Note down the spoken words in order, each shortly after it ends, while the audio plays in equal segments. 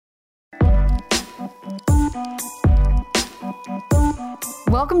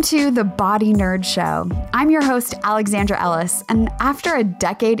Welcome to the Body Nerd Show. I'm your host, Alexandra Ellis, and after a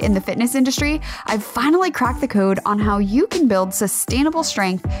decade in the fitness industry, I've finally cracked the code on how you can build sustainable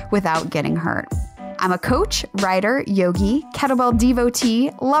strength without getting hurt. I'm a coach, writer, yogi, kettlebell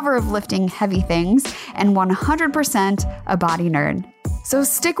devotee, lover of lifting heavy things, and 100% a body nerd. So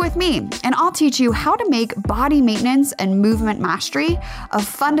stick with me, and I'll teach you how to make body maintenance and movement mastery a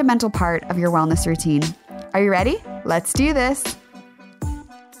fundamental part of your wellness routine. Are you ready? Let's do this.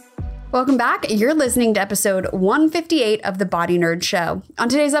 Welcome back. You're listening to episode 158 of the Body Nerd Show. On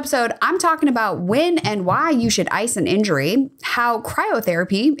today's episode, I'm talking about when and why you should ice an injury, how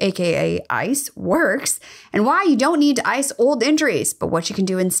cryotherapy, aka ice, works, and why you don't need to ice old injuries, but what you can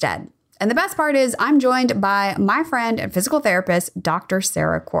do instead. And the best part is I'm joined by my friend and physical therapist, Dr.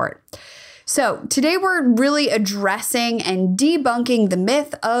 Sarah Court. So today we're really addressing and debunking the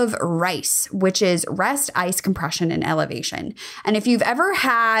myth of RICE, which is rest, ice, compression, and elevation. And if you've ever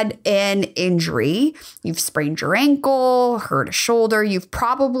had an injury, you've sprained your ankle, hurt a shoulder, you've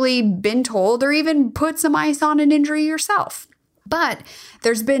probably been told or even put some ice on an injury yourself. But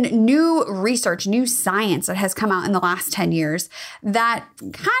there's been new research, new science that has come out in the last 10 years that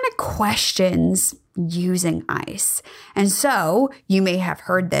kind of questions using ice. And so you may have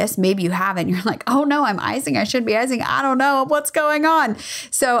heard this, maybe you haven't. You're like, oh no, I'm icing. I should be icing. I don't know what's going on.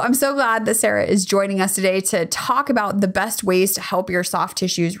 So I'm so glad that Sarah is joining us today to talk about the best ways to help your soft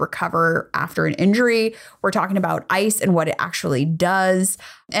tissues recover after an injury. We're talking about ice and what it actually does,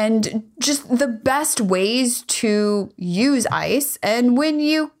 and just the best ways to use ice and when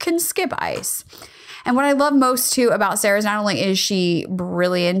you can skip ice. And what I love most too about Sarah is not only is she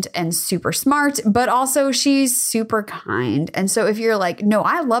brilliant and super smart, but also she's super kind. And so if you're like, no,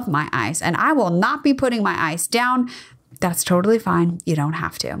 I love my ice and I will not be putting my ice down, that's totally fine. You don't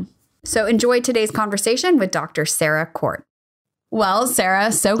have to. So enjoy today's conversation with Dr. Sarah Court. Well,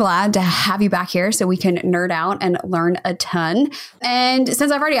 Sarah, so glad to have you back here so we can nerd out and learn a ton. And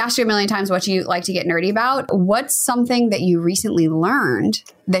since I've already asked you a million times what you like to get nerdy about, what's something that you recently learned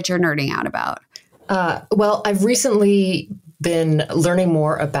that you're nerding out about? Well, I've recently been learning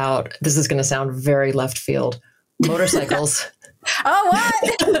more about, this is going to sound very left field, motorcycles. Oh,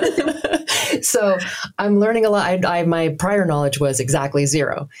 what? So I'm learning a lot. My prior knowledge was exactly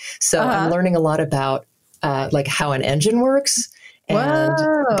zero. So I'm learning a lot about like how an engine works.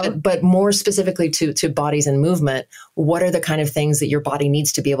 And but more specifically to bodies and movement, what are the kind of things that your body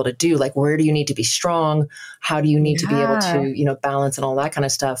needs to be able to do? Like, where do you need to be strong? How do you need to be able to, balance and all that kind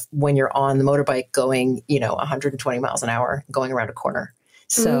of stuff when you're on the motorbike going, 120 miles an hour going around a corner?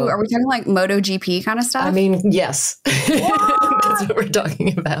 So are we talking like MotoGP kind of stuff? I mean, yes, that's what we're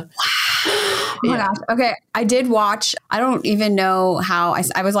talking about. Oh my gosh. Okay. I did watch, I don't even know how,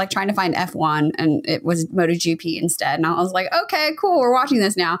 I was like trying to find F1 and it was MotoGP instead. And I was like, okay, cool. We're watching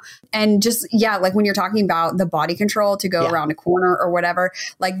this now. And just, like when you're talking about the body control to go around a corner or whatever,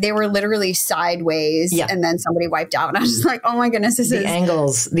 like they were literally sideways and then somebody wiped out. And I was just like, oh my goodness, the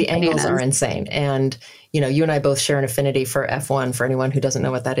angles are insane. And you and I both share an affinity for F1. For anyone who doesn't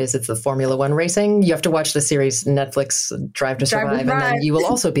know what that is, it's the Formula One racing. You have to watch the series Netflix Drive to Survive, and then you will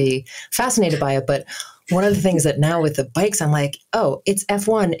also be fascinated by it. But one of the things that now with the bikes, I'm like, oh, it's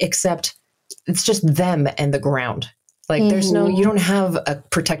F1, except it's just them and the ground. Like there's you don't have a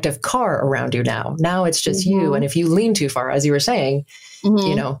protective car around you now. Now it's just you. And if you lean too far, as you were saying,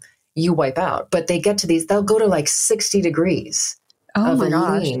 you wipe out. But they get to these, they'll go to like 60 degrees of a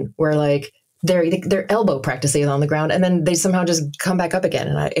lean where like, their elbow practicing on the ground, and then they somehow just come back up again.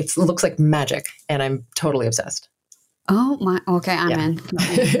 And it looks like magic, and I'm totally obsessed. Oh my, okay, I'm in.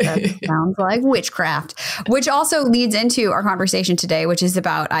 That sounds like witchcraft, which also leads into our conversation today, which is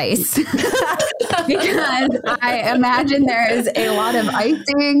about ice. Because I imagine there is a lot of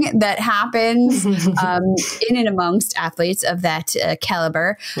icing that happens in and amongst athletes of that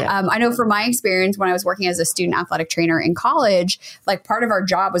caliber. Yeah. I know from my experience when I was working as a student athletic trainer in college, like part of our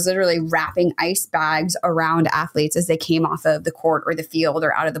job was literally wrapping ice bags around athletes as they came off of the court or the field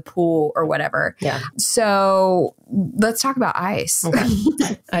or out of the pool or whatever. Yeah. So let's talk about ice. Okay.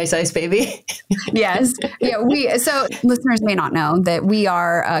 Ice, baby. Yes. Yeah. So listeners may not know that we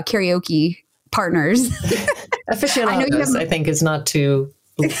are karaoke partners. Aficionados, I think, is not too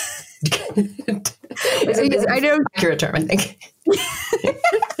I know. Accurate term, I think.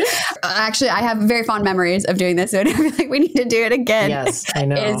 Actually, I have very fond memories of doing this, so I feel like we need to do it again. Yes, I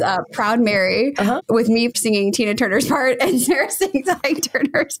know. Is Proud Mary with me singing Tina Turner's part and Sarah sings Ike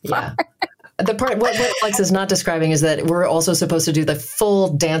Turner's part. Yeah. The part, what Lex is not describing is that we're also supposed to do the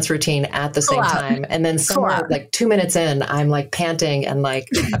full dance routine at the same time. And then somewhere like 2 minutes in, I'm like panting and like,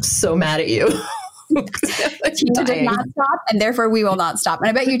 I'm so mad at you. Tina did not stop, and therefore we will not stop. And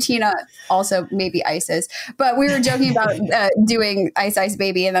I bet you Tina also maybe ices. But we were joking about doing Ice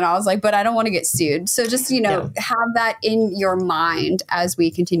Baby, and then I was like, but I don't want to get sued. So just, have that in your mind as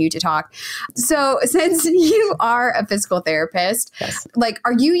we continue to talk. So since you are a physical therapist, yes. Like,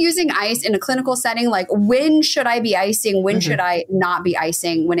 are you using ice in a clinical setting? Like, when should I be icing? When should I not be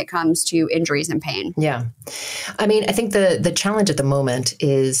icing when it comes to injuries and pain? Yeah. I mean, I think the challenge at the moment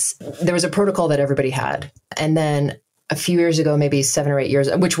is there was a protocol that everybody had. And then a few years ago, maybe 7 or 8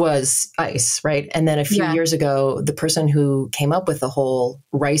 years, which was ice, right? And then a few years ago, the person who came up with the whole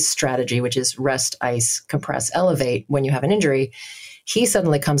RICE strategy, which is rest, ice, compress, elevate when you have an injury, he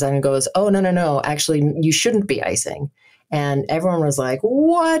suddenly comes out and goes, oh, no, actually, you shouldn't be icing. And everyone was like,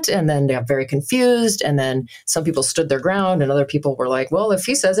 what? And then they got very confused. And then some people stood their ground and other people were like, well, if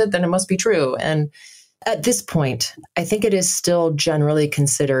he says it, then it must be true. And at this point, I think it is still generally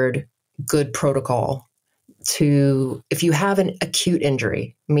considered good protocol to, if you have an acute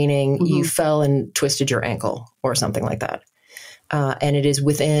injury, meaning you fell and twisted your ankle or something like that, and it is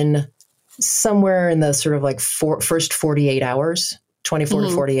within somewhere in the sort of like first 48 hours, 24 to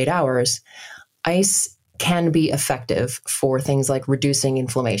 48 hours, ice can be effective for things like reducing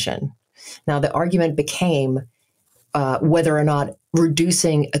inflammation. Now, the argument became whether or not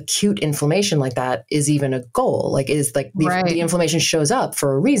reducing acute inflammation like that is even a goal. Like, is like the inflammation shows up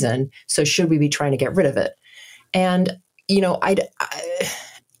for a reason. So should we be trying to get rid of it? And,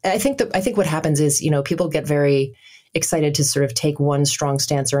 I think what happens is, people get very excited to sort of take one strong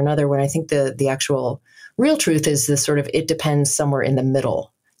stance or another, when I think the actual real truth is this sort of, it depends somewhere in the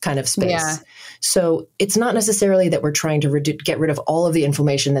middle kind of space. Yeah. So it's not necessarily that we're trying to get rid of all of the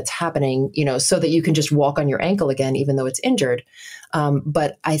inflammation that's happening, so that you can just walk on your ankle again, even though it's injured.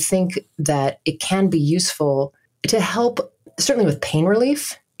 But I think that it can be useful to help, certainly with pain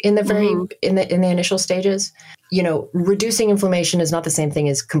relief in the very in the initial stages. Reducing inflammation is not the same thing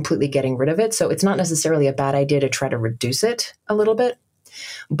as completely getting rid of it. So it's not necessarily a bad idea to try to reduce it a little bit.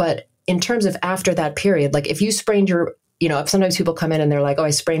 But in terms of after that period, like if you sprained your, sometimes people come in and they're like, oh,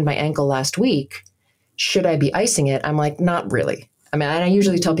 I sprained my ankle last week. Should I be icing it? I'm like, not really. I mean, and I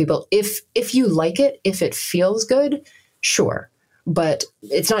usually tell people, if you like it, if it feels good, sure. But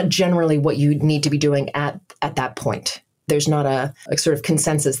it's not generally what you need to be doing at that point. There's not a sort of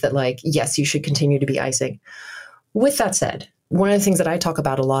consensus that like, yes, you should continue to be icing. With that said, one of the things that I talk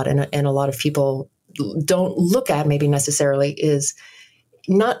about a lot and a lot of people don't look at maybe necessarily is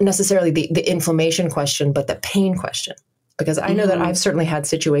not necessarily the inflammation question, but the pain question. Because I know that I've certainly had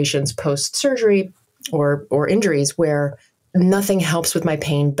situations post-surgery or injuries where nothing helps with my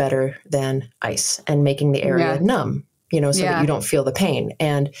pain better than ice and making the area numb, so that you don't feel the pain.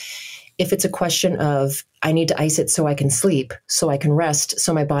 And if it's a question of, I need to ice it so I can sleep, so I can rest,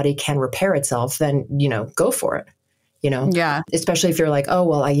 so my body can repair itself, then, go for it, especially if you're like, oh,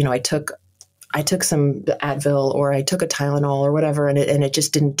 well, I took some Advil or I took a Tylenol or whatever, and it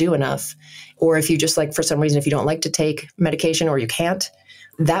just didn't do enough. Or if you just like, for some reason, if you don't like to take medication or you can't,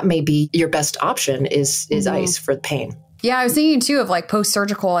 that may be your best option is ice for the pain. Yeah, I was thinking too of like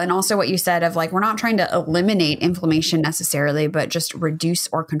post-surgical, and also what you said of like, we're not trying to eliminate inflammation necessarily, but just reduce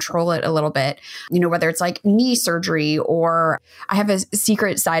or control it a little bit, whether it's like knee surgery, or I have a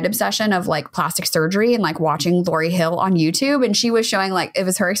secret side obsession of like plastic surgery and like watching Lori Hill on YouTube. And she was showing like, it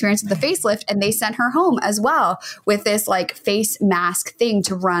was her experience with the facelift, and they sent her home as well with this like face mask thing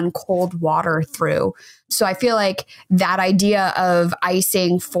to run cold water through. So I feel like that idea of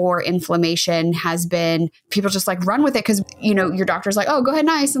icing for inflammation has been, people just like run with it because, your doctor's like, oh, go ahead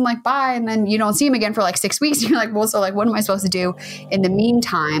and ice, and like, bye. And then you don't see him again for like 6 weeks. You're like, well, so like, what am I supposed to do in the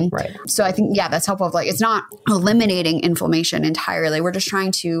meantime? Right. So I think, that's helpful. Like, it's not eliminating inflammation entirely. We're just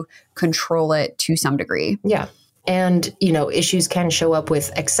trying to control it to some degree. Yeah. And, issues can show up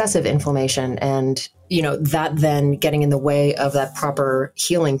with excessive inflammation and, that then getting in the way of that proper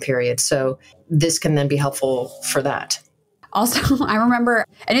healing period. So this can then be helpful for that. Also, I remember,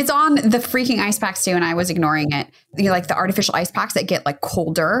 and it's on the freaking ice packs too, and I was ignoring it. Like the artificial ice packs that get like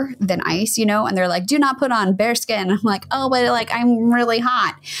colder than ice, and they're like, do not put on bare skin. I'm like, oh, but like I'm really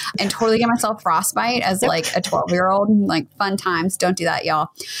hot, and totally get myself frostbite as like a 12-year-old. Like, fun times. Don't do that, y'all.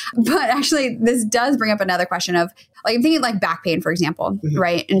 But actually, this does bring up another question of like, I'm thinking like back pain, for example,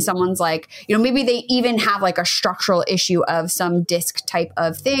 right? And someone's like, maybe they even have like a structural issue of some disc type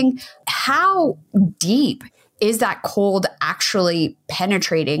of thing. How deep is that cold actually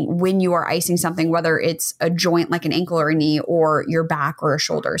penetrating when you are icing something, whether it's a joint like an ankle or a knee or your back or a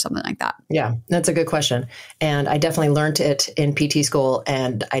shoulder or something like that? Yeah, that's a good question. And I definitely learned it in PT school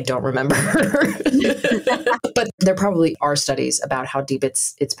and I don't remember. But there probably are studies about how deep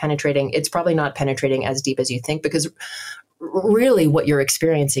it's penetrating. It's probably not penetrating as deep as you think, because really what you're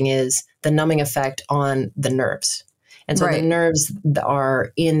experiencing is the numbing effect on the nerves. And so the nerves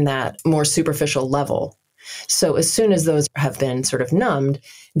are in that more superficial level. So as soon as those have been sort of numbed,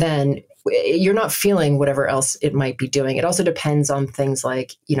 then you're not feeling whatever else it might be doing. It also depends on things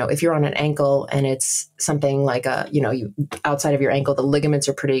like, if you're on an ankle and it's something like outside of your ankle, the ligaments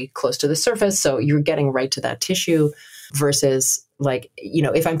are pretty close to the surface. So you're getting right to that tissue versus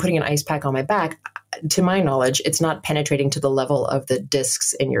if I'm putting an ice pack on my back, to my knowledge, it's not penetrating to the level of the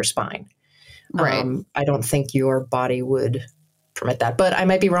discs in your spine. Right. I don't think your body would permit that, but I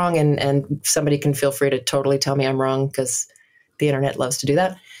might be wrong, and somebody can feel free to totally tell me I'm wrong, because the internet loves to do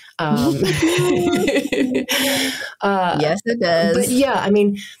that. Yes, it does. But yeah, I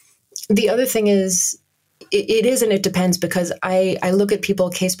mean, the other thing is, it is and it depends, because I look at people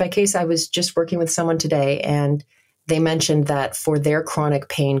case by case. I was just working with someone today, and they mentioned that for their chronic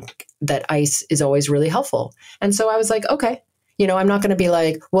pain, that ice is always really helpful. And so I was like, okay. I'm not going to be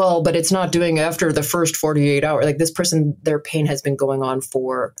like, well, but it's not doing after the first 48 hours. Like, this person, their pain has been going on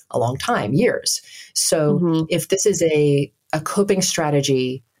for a long time, years. So if this is a coping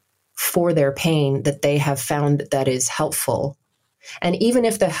strategy for their pain that they have found that is helpful, and even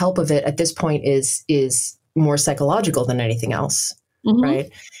if the help of it at this point is more psychological than anything else, right?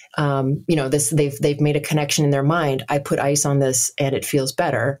 They've made a connection in their mind. I put ice on this and it feels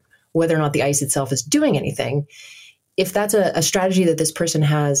better, whether or not the ice itself is doing anything. If that's a strategy that this person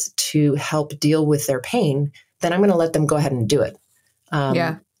has to help deal with their pain, then I'm going to let them go ahead and do it.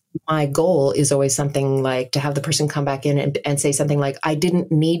 My goal is always something like to have the person come back in and say something like, I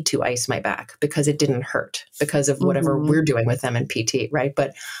didn't need to ice my back because it didn't hurt because of whatever we're doing with them in PT, right?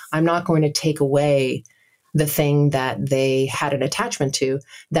 But I'm not going to take away the thing that they had an attachment to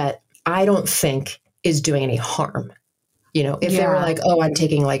that I don't think is doing any harm. If they were like, oh, I'm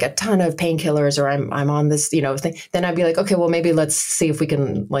taking like a ton of painkillers, or I'm on this, thing, then I'd be like, okay, well, maybe let's see if we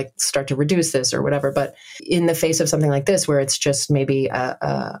can like start to reduce this or whatever. But in the face of something like this, where it's just maybe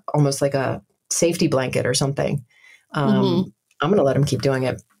almost like a safety blanket or something, I'm going to let them keep doing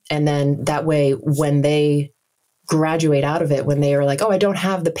it. And then that way, when they graduate out of it, when they are like, oh, I don't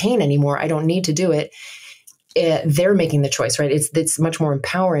have the pain anymore, I don't need to do it, they're making the choice, right? It's much more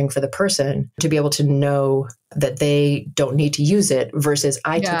empowering for the person to be able to know that they don't need to use it versus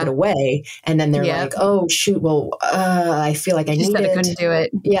I took it away. And then they're like, oh, shoot, well, I feel like I need it. I couldn't do it.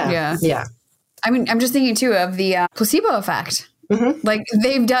 Yeah. I mean, I'm just thinking too of the placebo effect. Like,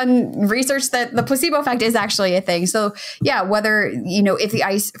 they've done research that the placebo effect is actually a thing. So yeah, whether, if the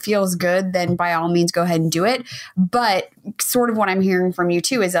ice feels good, then by all means go ahead and do it. But sort of what I'm hearing from you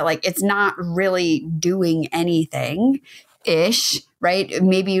too is that like, it's not really doing anything ish, right?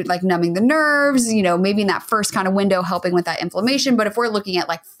 Maybe like numbing the nerves, maybe in that first kind of window helping with that inflammation. But if we're looking at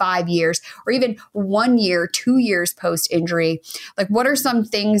like 5 years or even 1 year, 2 years post injury, like what are some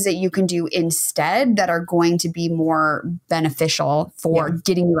things that you can do instead that are going to be more beneficial for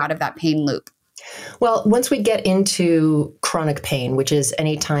getting you out of that pain loop? Well, once we get into chronic pain, which is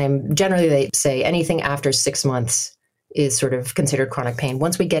anytime, generally they say anything after 6 months is sort of considered chronic pain.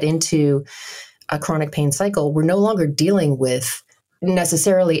 Once we get into a chronic pain cycle, we're no longer dealing with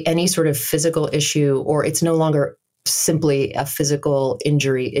necessarily any sort of physical issue, or it's no longer simply a physical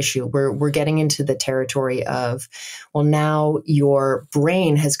injury issue. We're getting into the territory of, well, now your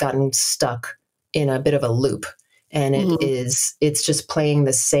brain has gotten stuck in a bit of a loop, and it's just playing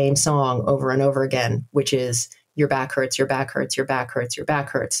the same song over and over again, which is your back hurts, your back hurts, your back hurts, your back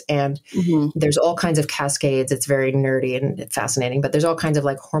hurts. And there's all kinds of cascades. It's very nerdy and fascinating, but there's all kinds of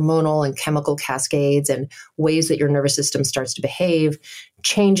like hormonal and chemical cascades and ways that your nervous system starts to behave,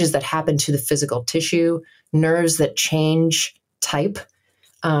 changes that happen to the physical tissue, nerves that change type,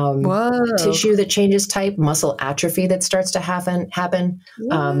 tissue that changes type, muscle atrophy that starts to happen,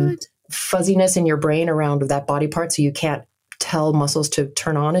 fuzziness in your brain around that body part. So you can't tell muscles to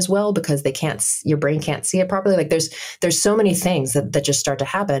turn on as well because your brain can't see it properly. Like there's so many things that just start to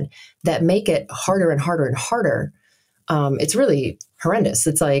happen that make it harder and harder and harder. It's really horrendous.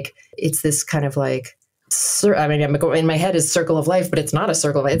 It's this kind of like, I mean, in my head is circle of life, but it's not a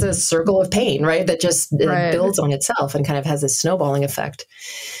circle. It's a circle of pain, right? That just builds on itself and kind of has this snowballing effect.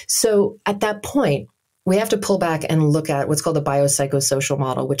 So at that point, we have to pull back and look at what's called the biopsychosocial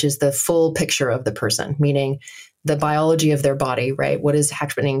model, which is the full picture of the person, meaning the biology of their body, right? What is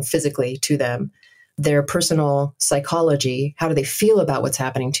happening physically to them? their personal psychology. How do they feel about what's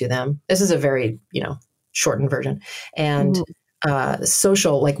happening to them? This is a very, shortened version. And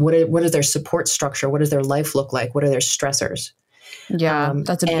social, like what is their support structure? What does their life look like? What are their stressors? Yeah,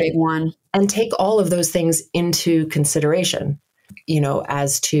 that's a big one. And take all of those things into consideration,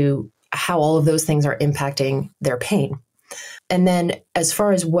 as to how all of those things are impacting their pain. And then as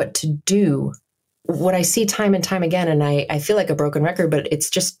far as what to do, what I see time and time again, and I feel like a broken record, but it's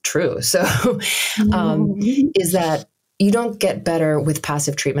just true. So is that you don't get better with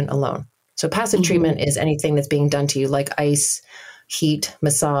passive treatment alone. So passive treatment is anything that's being done to you, like ice, heat,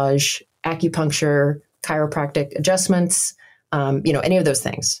 massage, acupuncture, chiropractic adjustments, any of those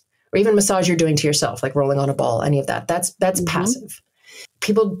things, or even massage you're doing to yourself, like rolling on a ball, any of that. That's passive.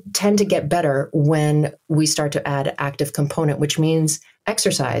 People tend to get better when we start to add active component, which means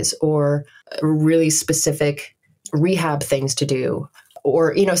exercise or really specific rehab things to do.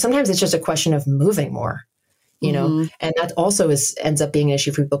 Or, sometimes it's just a question of moving more, and that also ends up being an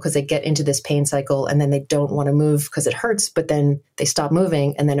issue for people because they get into this pain cycle and then they don't want to move because it hurts, but then they stop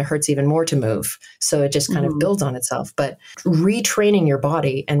moving and then it hurts even more to move. So it just kind of builds on itself. But retraining your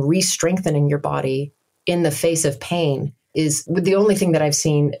body and re-strengthening your body in the face of pain is the only thing that I've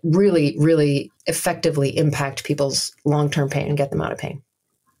seen really, really effectively impact people's long-term pain and get them out of pain.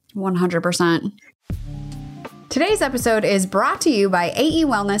 100%. Today's episode is brought to you by AE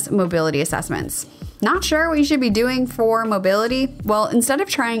Wellness Mobility Assessments. Not sure what you should be doing for mobility? Well, instead of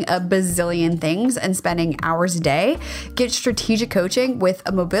trying a bazillion things and spending hours a day, get strategic coaching with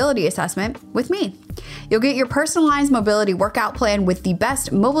a mobility assessment with me. You'll get your personalized mobility workout plan with the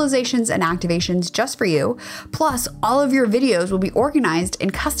best mobilizations and activations just for you. Plus, all of your videos will be organized in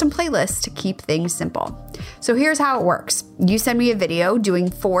custom playlists to keep things simple. So here's how it works. You send me a video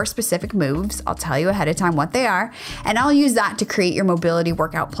doing 4 specific moves. I'll tell you ahead of time what they are, and I'll use that to create your mobility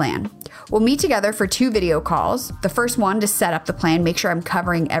workout plan. We'll meet together for 2 video calls. The first one to set up the plan, make sure I'm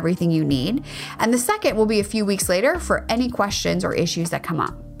covering everything you need. And the second will be a few weeks later for any questions or issues that come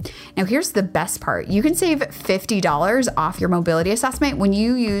up. Now, here's the best part. You can save $50 off your mobility assessment when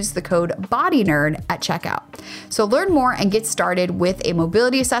you use the code BODYNERD at checkout. So learn more and get started with a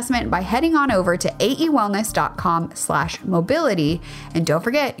mobility assessment by heading on over to aewellness.com/mobility. And don't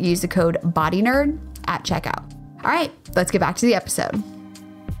forget, use the code BODYNERD at checkout. All right, let's get back to the episode.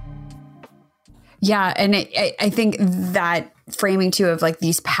 Yeah, and I think that framing too of like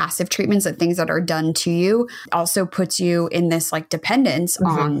these passive treatments and things that are done to you also puts you in this like dependence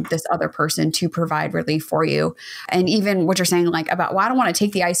on this other person to provide relief for you. And even what you're saying like about, well, I don't want to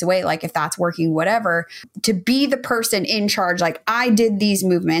take the ice away, like if that's working, whatever, to be the person in charge, like I did these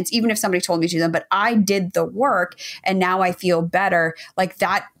movements, even if somebody told me to do them, but I did the work and now I feel better. Like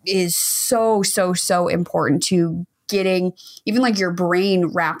that is so, so, so important to getting even like your brain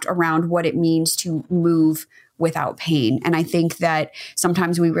wrapped around what it means to move without pain. And I think that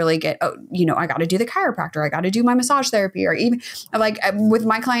sometimes we really get, I got to do the chiropractor. I got to do my massage therapy, or even like with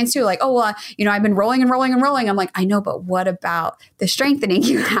my clients too, like, I've been rolling and rolling and rolling. I'm like, I know, but what about the strengthening?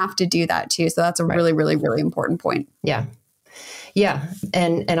 You have to do that too. So that's a really, really, really important point. Yeah. Yeah.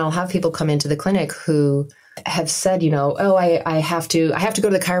 And I'll have people come into the clinic who have said, I have to go to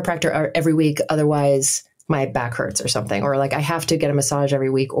the chiropractor every week. Otherwise my back hurts or something, or like I have to get a massage every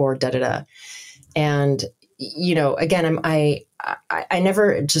week or da-da-da. And, again, I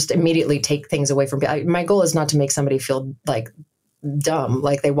never just immediately take things away from people. My goal is not to make somebody feel like dumb,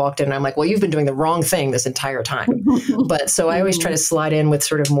 like they walked in and I'm like, well, you've been doing the wrong thing this entire time. But so I always try to slide in with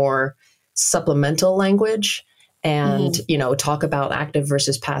sort of more supplemental language and, talk about active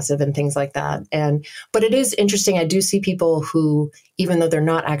versus passive and things like that. But it is interesting. I do see people who, even though they're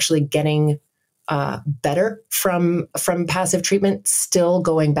not actually getting better from passive treatment, still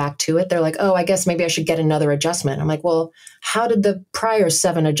going back to it. They're like, oh, I guess maybe I should get another adjustment. I'm like, well, how did the prior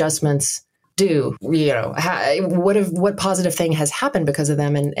 7 adjustments do? What positive thing has happened because of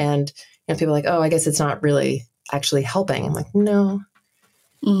them? And people are like, oh, I guess it's not really actually helping. I'm like, no.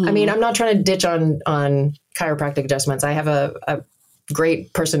 I mean, I'm not trying to ditch on chiropractic adjustments. I have a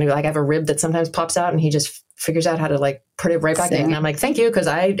great person who I have a rib that sometimes pops out and he just figures out how to like put it right back in. And I'm like, thank you. Cause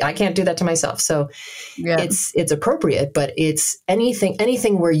I can't do that to myself. So it's appropriate, but it's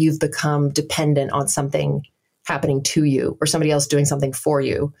anything where you've become dependent on something happening to you or somebody else doing something for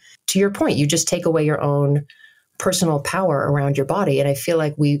you. To your point, you just take away your own personal power around your body. And I feel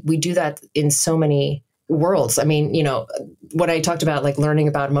like we do that in so many worlds. I mean, what I talked about, like learning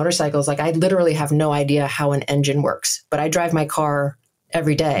about motorcycles, like I literally have no idea how an engine works, but I drive my car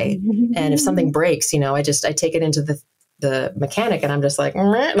every day. And if something breaks, I take it into the mechanic and I'm just like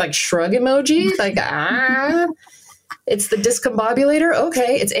shrug emoji, like, It's the discombobulator.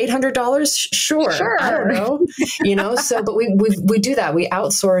 Okay. It's $800. Sure. I don't know, so, but we do that. We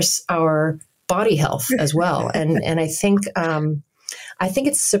outsource our body health as well. And I think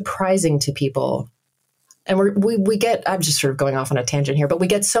it's surprising to people. And we get, I'm just sort of going off on a tangent here, but we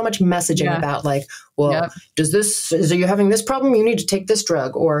get so much messaging about like, well, are you having this problem? You need to take this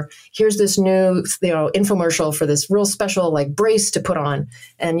drug, or here's this new, infomercial for this real special like brace to put on,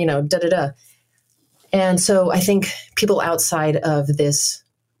 and, da, da, da. And so I think people outside of this,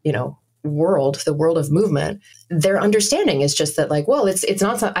 world, the world of movement, their understanding is just that like, well, it's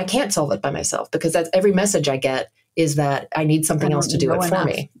not, I can't solve it by myself, because that's every message I get is that I need something else to do it for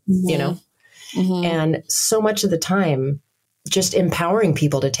me, Mm-hmm. And so much of the time, just empowering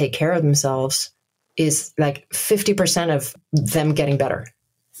people to take care of themselves is like 50% of them getting better.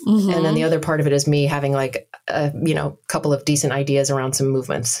 Mm-hmm. And then the other part of it is me having like a, couple of decent ideas around some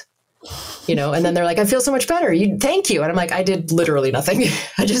movements, and then they're like, I feel so much better. Thank you. And I'm like, I did literally nothing.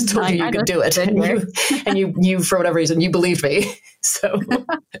 I just told you could do it. And you, for whatever reason, you believed me. So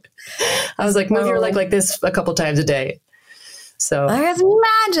I was like, move your leg like this a couple times a day. So that's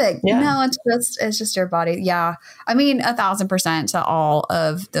magic. Yeah. No, it's just your body. Yeah. I mean, 1,000% to all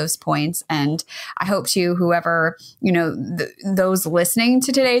of those points. And I hope to whoever, those listening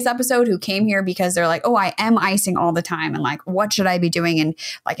to today's episode who came here because they're like, oh, I am icing all the time. And like, what should I be doing? And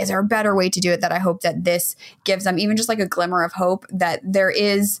like, is there a better way to do it? That I hope that this gives them even just like a glimmer of hope that there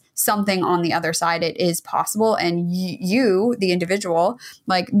is something on the other side. It is possible. And you, the individual,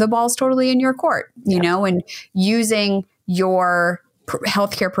 like the ball's totally in your court, and using your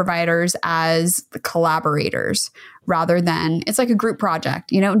healthcare providers as collaborators rather than it's like a group project.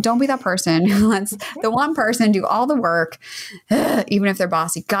 Don't be that person who lets the one person do all the work, even if they're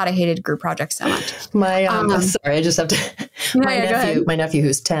bossy. God, I hated group projects so much. Sorry, I just have to. My nephew,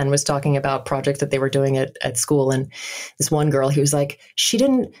 who's 10, was talking about projects that they were doing at school, and this one girl, he was like, she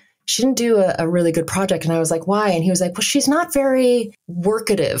didn't do a really good project, and I was like, why? And he was like, well, she's not very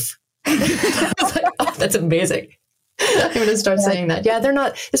workative. I was like, oh, that's amazing. I'm going to start saying that. Yeah,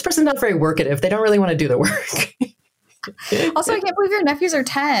 this person's not very workative. They don't really want to do the work. Also, I can't believe your nephews are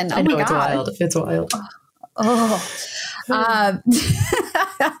 10. I know, my God. It's wild. I'm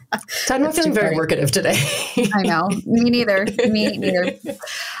not feeling very workative today. I know. Me neither.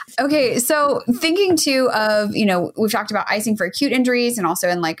 Okay. So thinking too of, we've talked about icing for acute injuries and also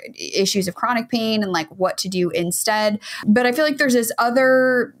in like issues of chronic pain and like what to do instead. But I feel like there's this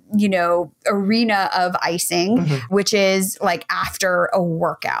other, arena of icing, mm-hmm. which is like after a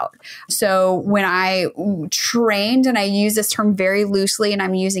workout. So when I trained, and I use this term very loosely, and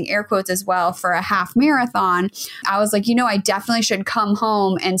I'm using air quotes as well, for a half marathon, I was like, I definitely should come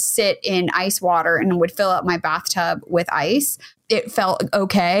home and sit in ice water, and would fill up my bathtub with ice. It felt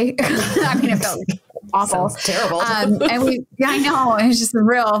okay. I mean, it felt awful. Sounds terrible. And I know, it was just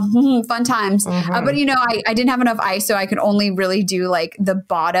real fun times. Mm-hmm. But I didn't have enough ice, so I could only really do like the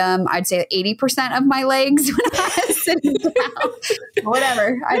bottom, I'd say 80% of my legs when I was sitting down.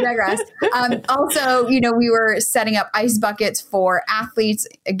 Whatever, I digress. Also, we were setting up ice buckets for athletes,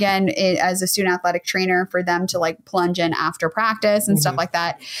 again, as a student athletic trainer, for them to like plunge in after practice and mm-hmm. stuff like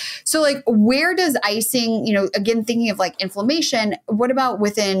that. So like, where does icing, again, thinking of like inflammation, what about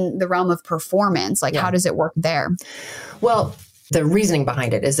within the realm of performance? Like, how does it work there? Well, the reasoning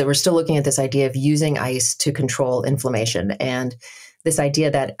behind it is that we're still looking at this idea of using ice to control inflammation, and this idea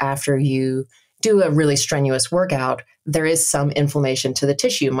that after you do a really strenuous workout, there is some inflammation to the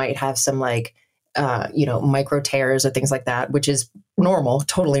tissue. You might have some like, micro tears or things like that, which is normal,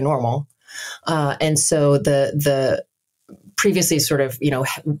 totally normal. And so the previously sort of,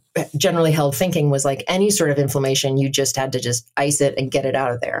 generally held thinking was like any sort of inflammation, you just had to just ice it and get it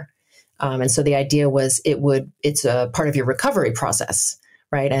out of there. And so the idea was it's a part of your recovery process,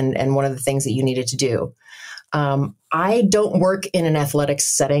 right? And one of the things that you needed to do. I don't work in an athletics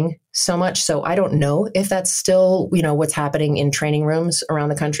setting so much, so I don't know if that's still, what's happening in training rooms around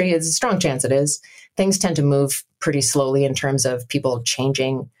the country. It's a strong chance it is. Things tend to move pretty slowly in terms of people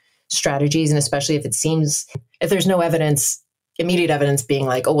changing strategies, and especially if there's no evidence, immediate evidence being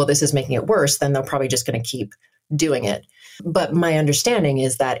like, oh, well, this is making it worse, then they're probably just going to keep doing it. But my understanding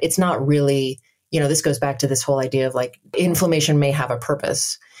is that it's not really, this goes back to this whole idea of like inflammation may have a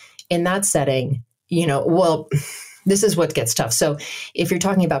purpose. In that setting, this is what gets tough. So if you're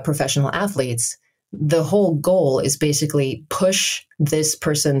talking about professional athletes, the whole goal is basically push this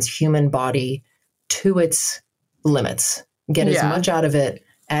person's human body to its limits, get as much out of it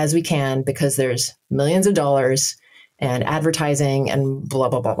as we can, because there's millions of dollars and advertising and blah,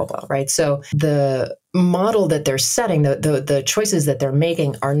 blah, blah, blah, blah, right? So the model that they're setting, the choices that they're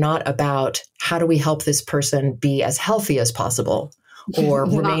making are not about how do we help this person be as healthy as possible or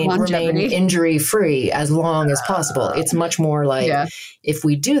remain injury-free as long as possible. It's much more like, if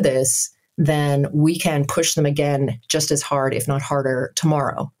we do this, then we can push them again just as hard, if not harder,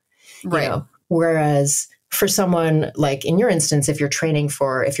 tomorrow. Right. You know? Whereas for someone like in your instance, if you're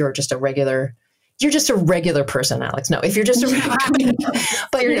just a regular person, Alex. No, if you're just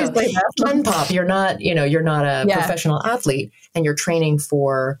but fun pop, you're not a professional athlete and you're training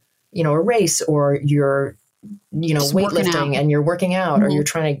for, a race, or you're, just weightlifting and you're working out, or you're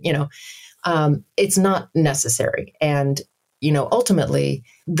trying to, it's not necessary. And, ultimately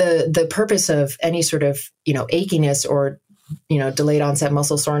the purpose of any sort of, achiness or, delayed onset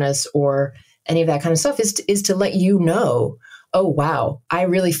muscle soreness or any of that kind of stuff is to let you know, oh, wow, I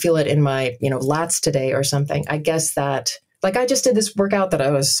really feel it in my, lats today or something. I guess that, like, I just did this workout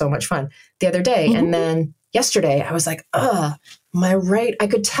that was so much fun the other day. And then yesterday I was like, my right, I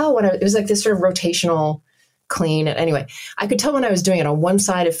could tell it was like this sort of rotational clean. And anyway, I could tell when I was doing it on one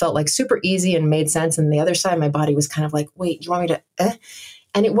side, it felt like super easy and made sense. And the other side, my body was kind of like, wait, you want me to,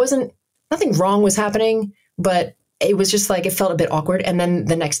 And it wasn't, nothing wrong was happening, but it was just like, it felt a bit awkward. And then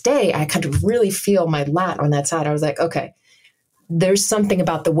the next day I could really feel my lat on that side. I was like, okay, there's something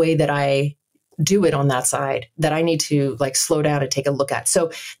about the way that I do it on that side that I need to like slow down and take a look at.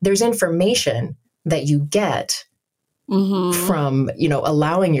 So there's information that you get from,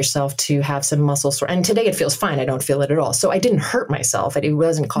 allowing yourself to have some muscle sore. And today it feels fine. I don't feel it at all. So I didn't hurt myself. It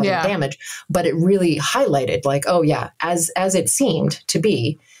wasn't causing damage, but it really highlighted like, oh yeah, as it seemed to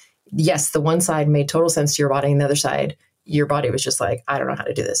be, yes, the one side made total sense to your body, and the other side, your body was just like, I don't know how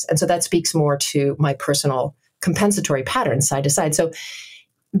to do this. And so that speaks more to my personal compensatory patterns side to side. So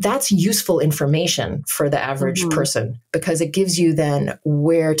that's useful information for the average person, because it gives you then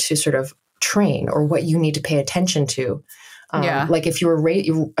where to sort of train or what you need to pay attention to. Like if you're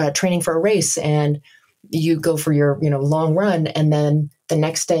training for a race and you go for your, long run, and then the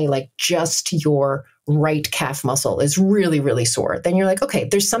next day, like just your right calf muscle is really, really sore, then you're like, okay,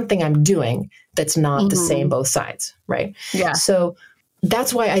 there's something I'm doing that's not the same both sides. Right. Yeah. So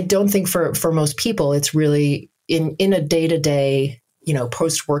that's why I don't think for most people, it's really in a day-to-day,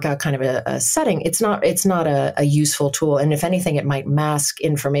 post-workout kind of a setting, it's not a useful tool. And if anything, it might mask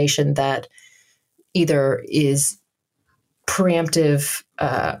information that either is preemptive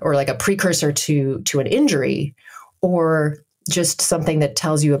or like a precursor to an injury, or just something that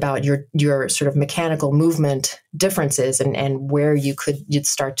tells you about your sort of mechanical movement differences and where you'd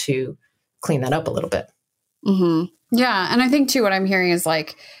start to clean that up a little bit. Yeah. And I think too, what I'm hearing is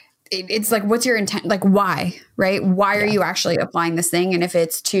like, it's like, what's your intent? Like, why, right? Why are you actually applying this thing? And if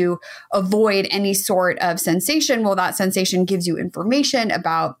it's to avoid any sort of sensation, well, that sensation gives you information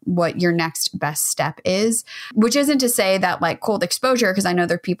about what your next best step is, which isn't to say that like cold exposure, because I know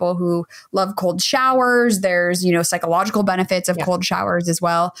there are people who love cold showers. There's, psychological benefits of cold showers as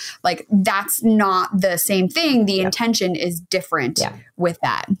well. Like that's not the same thing. The intention is different with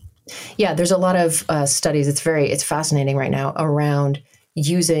that. Yeah. There's a lot of studies. It's fascinating right now around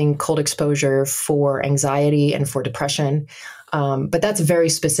using cold exposure for anxiety and for depression. But that's very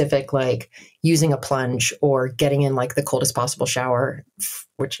specific, like using a plunge or getting in like the coldest possible shower,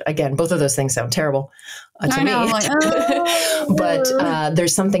 which again, both of those things sound terrible to me. Like, oh. But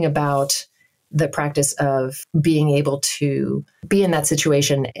there's something about the practice of being able to be in that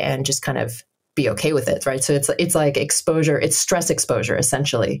situation and just kind of be okay with it, right? So it's like exposure, it's stress exposure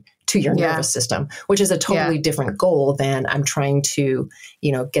essentially to your nervous system, which is a totally different goal than I'm trying to,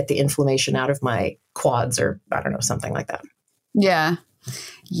 get the inflammation out of my quads or I don't know, something like that. Yeah.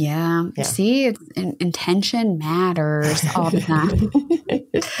 See, intention matters all the time.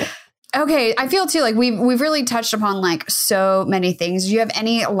 Okay. I feel too like we've really touched upon like so many things. Do you have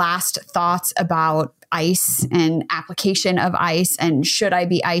any last thoughts about ice and application of ice, and should I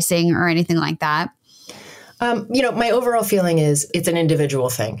be icing or anything like that? My overall feeling is it's an individual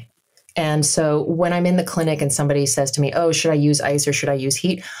thing. And so when I'm in the clinic and somebody says to me, oh, should I use ice or should I use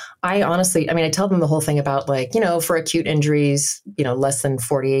heat? I tell them the whole thing about like, for acute injuries, less than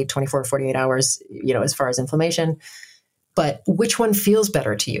 24, 48 hours, as far as inflammation, but which one feels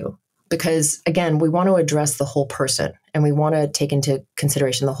better to you? Because again, we want to address the whole person and we want to take into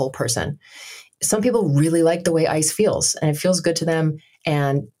consideration the whole person. Some people really like the way ice feels and it feels good to them.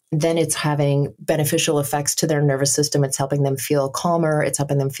 And then it's having beneficial effects to their nervous system. It's helping them feel calmer. It's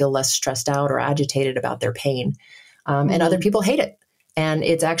helping them feel less stressed out or agitated about their pain. And other people hate it. And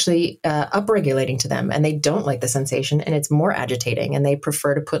it's actually upregulating to them, and they don't like the sensation, and it's more agitating, and they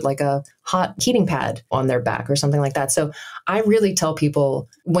prefer to put like a hot heating pad on their back or something like that. So I really tell people,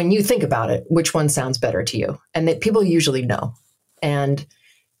 when you think about it, which one sounds better to you? And that people usually know. And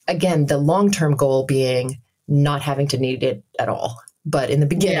again, the long-term goal being not having to need it at all. But in the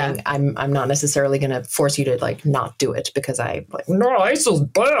beginning, I'm not necessarily going to force you to like not do it because I like, no, ice is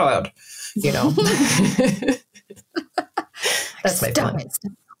bad, you know. That's my fun.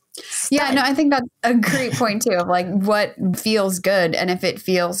 Yeah, no, I think that's a great point too, of like what feels good. And if it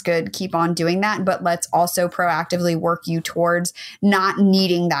feels good, keep on doing that. But let's also proactively work you towards not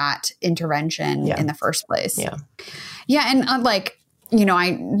needing that intervention in the first place. Yeah. Yeah. And like, you know,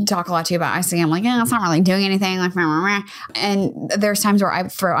 I talk a lot to you about icing. I'm like, yeah, it's not really doing anything. Like, and there's times where I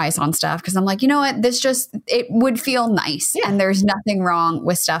throw ice on stuff because I'm like, you know what, it would feel nice. Yeah. And there's nothing wrong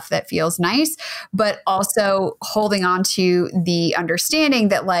with stuff that feels nice, but also holding on to the understanding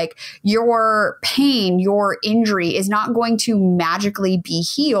that like your pain, your injury is not going to magically be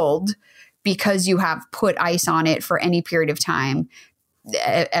healed because you have put ice on it for any period of time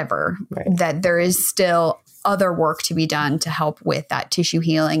ever. Right. That there is still other work to be done to help with that tissue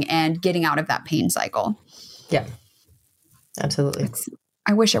healing and getting out of that pain cycle. Yeah, absolutely.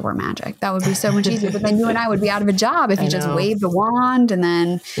 I wish it were magic. That would be so much easier. But then you and I would be out of a job if you just waved the wand and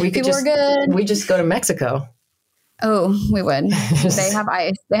then people were good. We just go to Mexico. Oh, we would. They have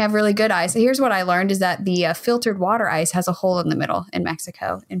ice. They have really good ice. Here's what I learned is that the filtered water ice has a hole in the middle in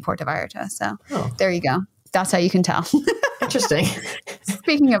Mexico, in Puerto Vallarta. So there you go. That's how you can tell. Interesting.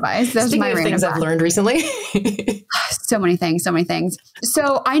 Speaking of ice, that's my random things I've learned recently. So many things.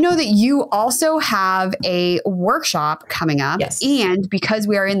 So I know that you also have a workshop coming up. Yes. And because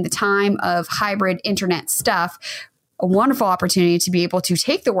we are in the time of hybrid internet stuff, a wonderful opportunity to be able to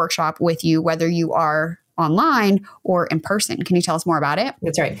take the workshop with you, whether you are online or in person. Can you tell us more about it?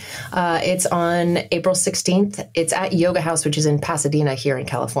 That's right. It's on April 16th. It's at Yoga House, which is in Pasadena here in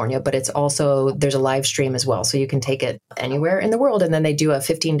California, but it's also, there's a live stream as well. So you can take it anywhere in the world. And then they do a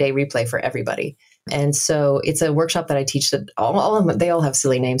 15-day replay for everybody. And so it's a workshop that I teach that all of them, they all have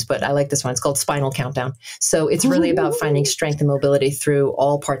silly names, but I like this one. It's called Spinal Countdown. So it's really about finding strength and mobility through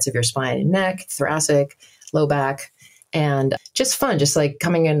all parts of your spine, neck, thoracic, low back, and just fun, just like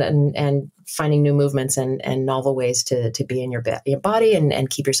coming in and finding new movements and novel ways to be in your body and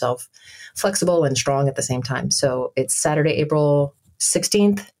keep yourself flexible and strong at the same time. So it's Saturday, April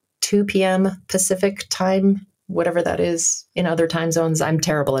 16th, 2 p.m. Pacific time, whatever that is in other time zones. I'm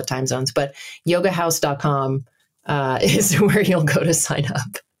terrible at time zones, but yogahouse.com is where you'll go to sign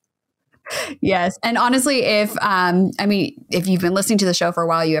up. Yes. And honestly, if you've been listening to the show for a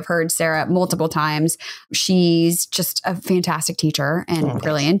while, you have heard Sarah multiple times. She's just a fantastic teacher and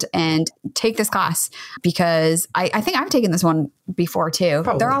brilliant. And take this class because I think I've taken this one before too.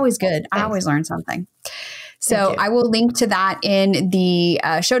 Probably. They're always good. Thanks. I always learn something. So I will link to that in the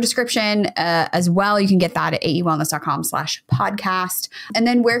show description as well. You can get that at aewellness.com/podcast. And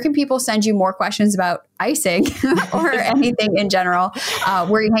then where can people send you more questions about icing or anything in general?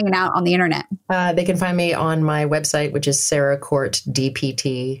 Where are you hanging out on the internet? They can find me on my website, which is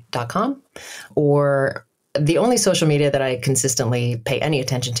sarahcourtdpt.com. Or the only social media that I consistently pay any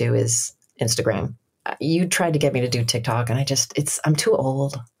attention to is Instagram. You tried to get me to do TikTok and I'm too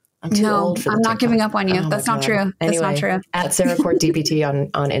old. I'm too old for the I'm not TikTok. giving up on you. That's not true. Anyway, that's not true. At Sarah Court DPT on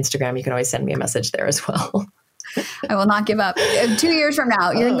Instagram, you can always send me a message there as well. I will not give up. 2 years from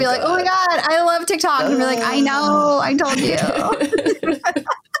now, you're going to be like, oh my God, I love TikTok. And be like, I know, I told you.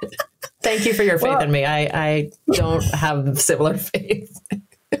 Thank you for your faith in me. I don't have similar faith.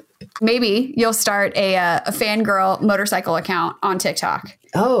 Maybe you'll start a fangirl motorcycle account on TikTok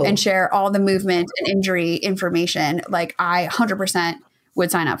and share all the movement and injury information. Like I 100% would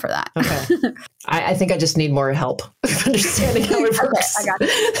sign up for that. Okay. I think I just need more help understanding how it works.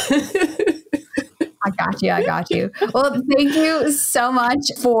 Okay, I got you. Well, thank you so much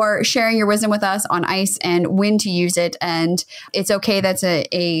for sharing your wisdom with us on ice and when to use it. And it's okay. That's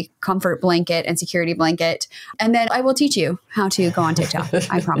a comfort blanket and security blanket. And then I will teach you how to go on TikTok.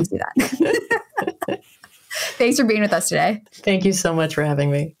 I promise you that. Thanks for being with us today. Thank you so much for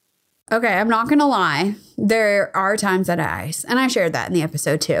having me. Okay, I'm not going to lie. There are times that I ice, and I shared that in the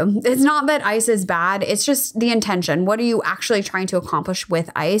episode too. It's not that ice is bad. It's just the intention. What are you actually trying to accomplish with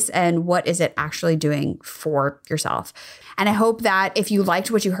ice, and what is it actually doing for yourself? And I hope that if you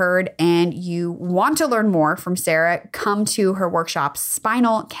liked what you heard and you want to learn more from Sarah, come to her workshop,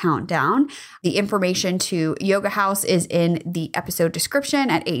 Spinal Countdown. The information to Yoga House is in the episode description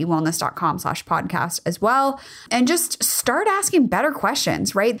at aewellness.com/podcast as well. And just start asking better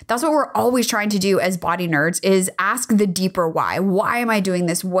questions, right? That's what we're always trying to do as body nerds, is ask the deeper why. Why am I doing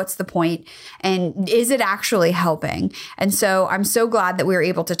this? What's the point? And is it actually helping? And so I'm so glad that we were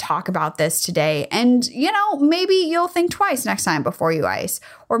able to talk about this today. And, maybe you'll think twice next time before you ice.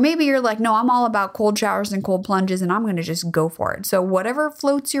 Or maybe you're like, no, I'm all about cold showers and cold plunges and I'm going to just go for it. So whatever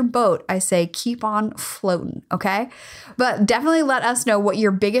floats your boat, I say keep on floating, okay? But definitely let us know what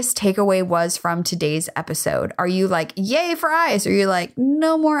your biggest takeaway was from today's episode. Are you like, yay for ice? Or are you like,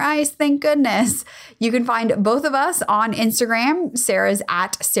 no more ice, thank goodness? You can find both of us on Instagram. Sarah's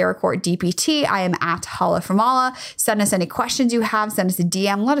at SarahCourtDPT. I am at Hala Famala. Send us any questions you have. Send us a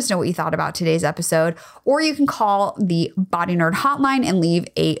DM. Let us know what you thought about today's episode. Or you can call the Body Nerd hotline and leave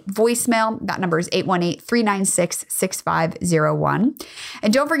a voicemail. That number is 818-396-6501.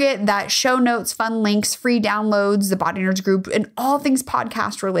 And don't forget that show notes, fun links, free downloads, the Body Nerds group, and all things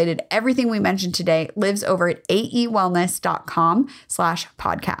podcast related, everything we mentioned today lives over at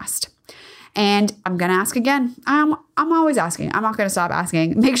aewellness.com/podcast. And I'm going to ask again. I'm always asking. I'm not going to stop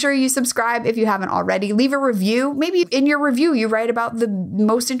asking. Make sure you subscribe if you haven't already. Leave a review. Maybe in your review, you write about the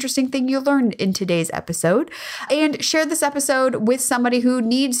most interesting thing you learned in today's episode. And share this episode with somebody who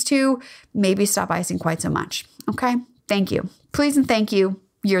needs to maybe stop icing quite so much. Okay? Thank you. Please and thank you.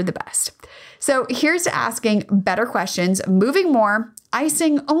 You're the best. So here's to asking better questions, moving more,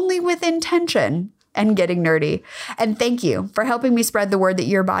 icing only with intention, and getting nerdy. And thank you for helping me spread the word that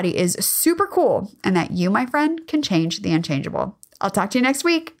your body is super cool and that you, my friend, can change the unchangeable. I'll talk to you next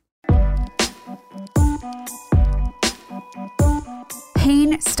week.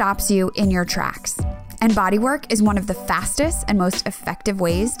 Pain stops you in your tracks, and bodywork is one of the fastest and most effective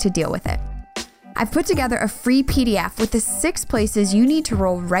ways to deal with it. I've put together a free PDF with the 6 places you need to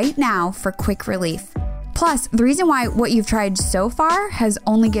roll right now for quick relief. Plus, the reason why what you've tried so far has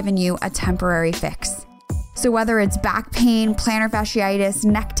only given you a temporary fix. So whether it's back pain, plantar fasciitis,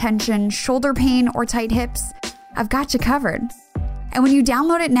 neck tension, shoulder pain, or tight hips, I've got you covered. And when you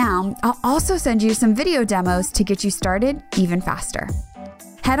download it now, I'll also send you some video demos to get you started even faster.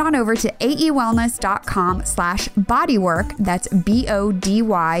 Head on over to aewellness.com/bodywork, that's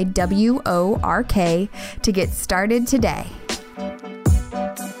BODYWORK, to get started today.